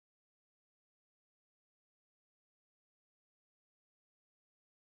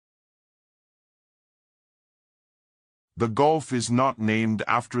The Golf is not named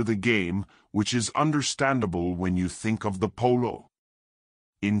after the game, which is understandable when you think of the polo.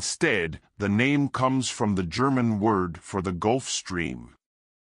 Instead, the name comes from the German word for the Gulf Stream.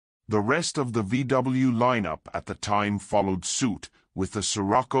 The rest of the VW lineup at the time followed suit, with the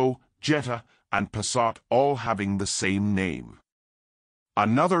Scirocco, Jetta, and Passat all having the same name.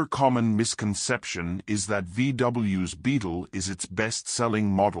 Another common misconception is that VW's Beetle is its best-selling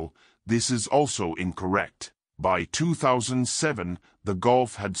model. This is also incorrect. By 2007, the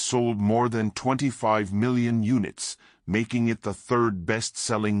Golf had sold more than 25 million units, making it the third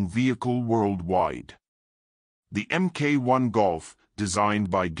best-selling vehicle worldwide. The Mk1 Golf,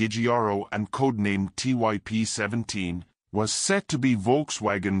 designed by Giugiaro and codenamed TYP-17, was set to be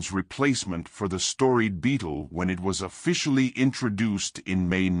Volkswagen's replacement for the storied Beetle when it was officially introduced in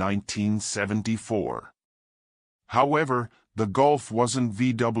May 1974. However, the Golf wasn't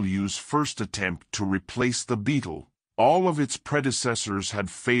VW's first attempt to replace the Beetle. All of its predecessors had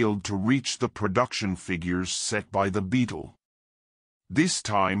failed to reach the production figures set by the Beetle. This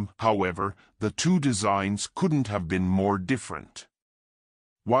time, however, the two designs couldn't have been more different.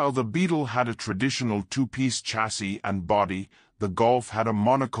 While the Beetle had a traditional two-piece chassis and body, the Golf had a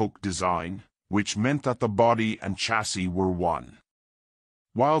monocoque design, which meant that the body and chassis were one.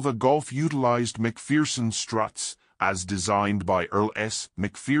 While the Golf utilized McPherson struts, as designed by Earl S.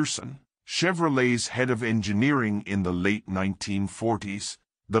 McPherson, Chevrolet's head of engineering in the late 1940s,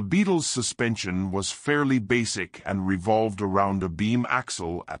 the Beetle's suspension was fairly basic and revolved around a beam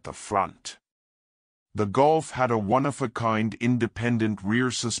axle at the front. The Golf had a one-of-a-kind independent rear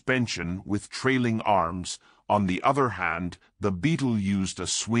suspension with trailing arms. On the other hand, the Beetle used a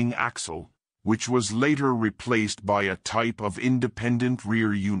swing axle, which was later replaced by a type of independent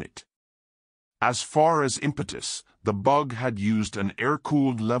rear unit. As far as impetus, the Bug had used an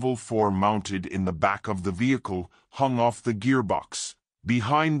air-cooled Level 4 mounted in the back of the vehicle, hung off the gearbox,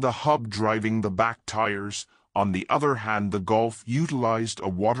 behind the hub driving the back tires. On the other hand, the Golf utilized a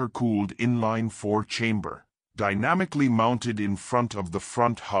water-cooled inline four-chamber, dynamically mounted in front of the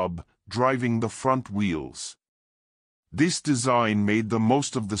front hub, driving the front wheels. This design made the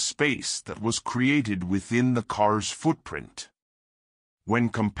most of the space that was created within the car's footprint. When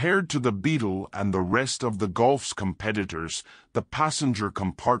compared to the Beetle and the rest of the Golf's competitors, the passenger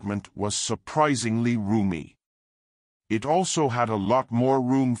compartment was surprisingly roomy. It also had a lot more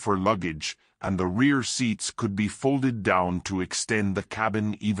room for luggage, and the rear seats could be folded down to extend the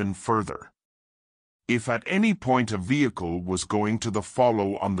cabin even further. If at any point a vehicle was going to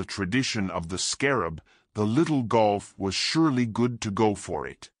follow on the tradition of the Scarab, the little Golf was surely good to go for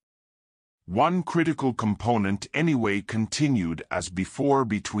it. One critical component anyway continued as before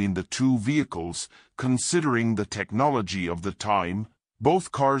between the two vehicles, considering the technology of the time.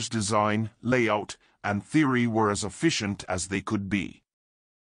 Both cars' design, layout, and theory were as efficient as they could be.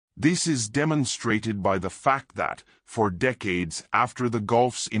 This is demonstrated by the fact that, for decades after the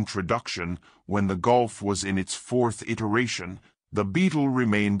Golf's introduction, when the Golf was in its fourth iteration, the Beetle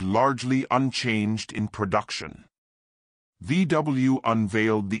remained largely unchanged in production. VW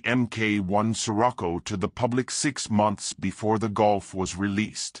unveiled the Mk1 Scirocco to the public 6 months before the Golf was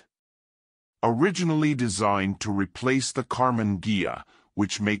released. Originally designed to replace the Karmann Ghia,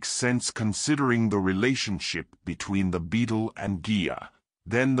 which makes sense considering the relationship between the Beetle and Ghia,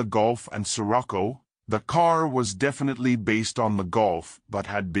 then the Golf and Scirocco, the car was definitely based on the Golf but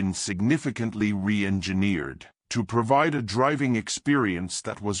had been significantly re-engineered to provide a driving experience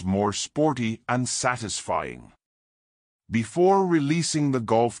that was more sporty and satisfying. Before releasing the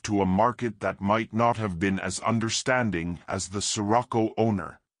Golf to a market that might not have been as understanding as the Scirocco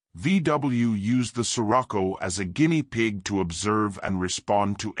owner, VW used the Scirocco as a guinea pig to observe and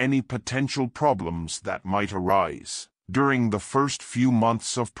respond to any potential problems that might arise during the first few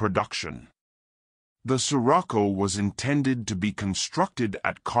months of production. The Scirocco was intended to be constructed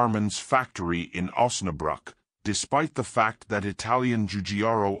at Karmann's factory in Osnabrück, despite the fact that Italian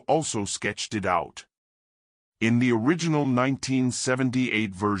Giugiaro also sketched it out. In the original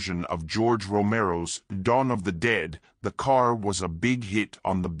 1978 version of George Romero's Dawn of the Dead, the car was a big hit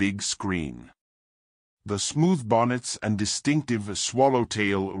on the big screen. The smooth bonnets and distinctive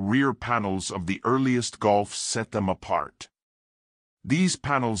swallowtail rear panels of the earliest Golfs set them apart. These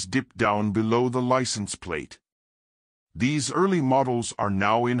panels dipped down below the license plate. These early models are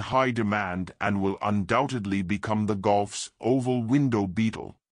now in high demand and will undoubtedly become the Golf's oval window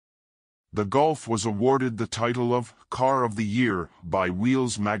Beetle. The Golf was awarded the title of Car of the Year by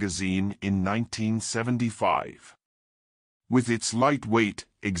Wheels magazine in 1975. With its lightweight,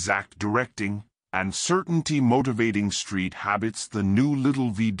 exact directing, and certainty motivating street habits. The new little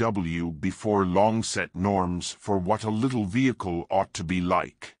VW before long set norms for what a little vehicle ought to be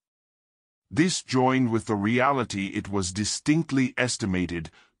like. This, joined with the reality it was distinctly estimated,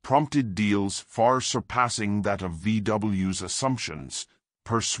 prompted deals far surpassing that of VW's assumptions,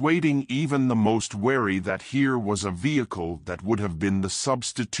 persuading even the most wary that here was a vehicle that would have been the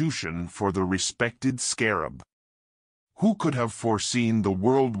substitution for the respected Scarab. Who could have foreseen the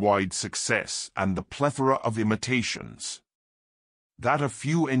worldwide success and the plethora of imitations that a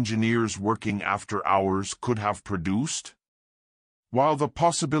few engineers working after hours could have produced? While the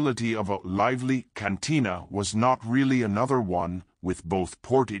possibility of a lively cantina was not really another one, with both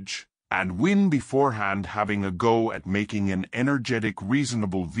Portage and Wynn beforehand having a go at making an energetic,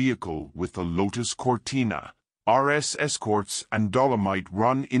 reasonable vehicle with the Lotus Cortina, RS Escorts and Dolomite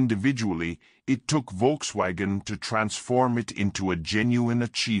run individually, it took Volkswagen to transform it into a genuine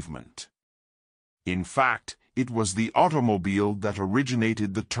achievement. In fact, it was the automobile that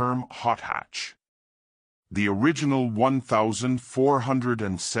originated the term hot hatch. The original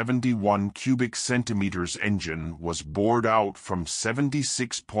 1,471 cubic centimeters engine was bored out from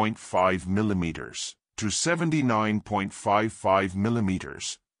 76.5 millimeters to 79.55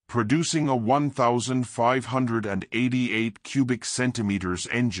 millimeters, producing a 1,588 cubic centimeters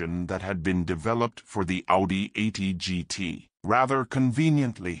engine that had been developed for the Audi 80 GT, rather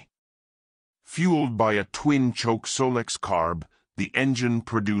conveniently. Fueled by a twin-choke Solex carb, the engine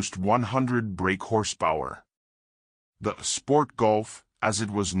produced 100 brake horsepower. The Sport Golf, as it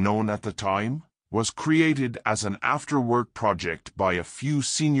was known at the time, was created as an after-work project by a few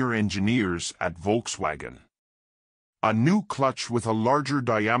senior engineers at Volkswagen. A new clutch with a larger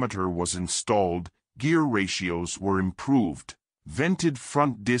diameter was installed, gear ratios were improved, vented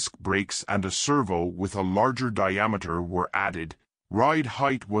front disc brakes and a servo with a larger diameter were added, ride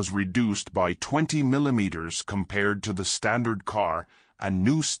height was reduced by 20 millimeters compared to the standard car, and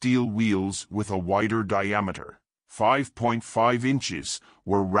new steel wheels with a wider diameter, 5.5 inches,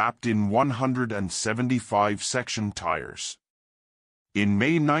 were wrapped in 175 section tires. In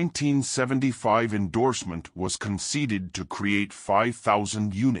May 1975, endorsement was conceded to create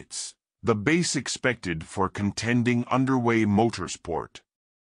 5,000 units, the base expected for contending underway motorsport.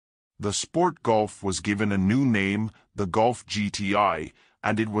 The Sport Golf was given a new name, the Golf GTI,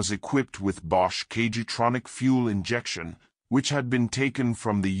 and it was equipped with Bosch Kg-tronic fuel injection, which had been taken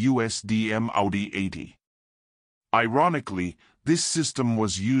from the USDM Audi 80. Ironically, this system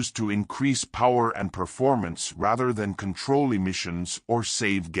was used to increase power and performance rather than control emissions or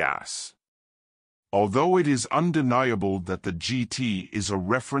save gas. Although it is undeniable that the GT is a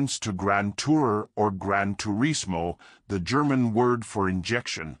reference to Gran Tourer or Gran Turismo, the German word for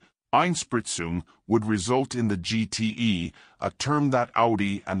injection, Einspritzung, would result in the GTE, a term that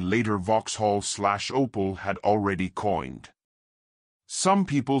Audi and later Vauxhall/Opel had already coined. Some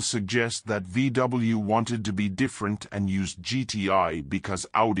people suggest that VW wanted to be different and used GTI because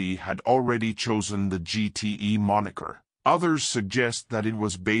Audi had already chosen the GTE moniker. Others suggest that it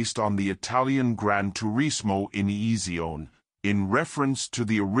was based on the Italian Gran Turismo in Ezione, in reference to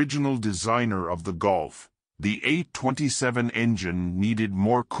the original designer of the Golf. The 827 engine needed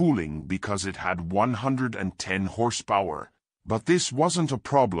more cooling because it had 110 horsepower, but this wasn't a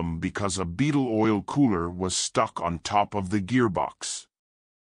problem because a Beetle oil cooler was stuck on top of the gearbox.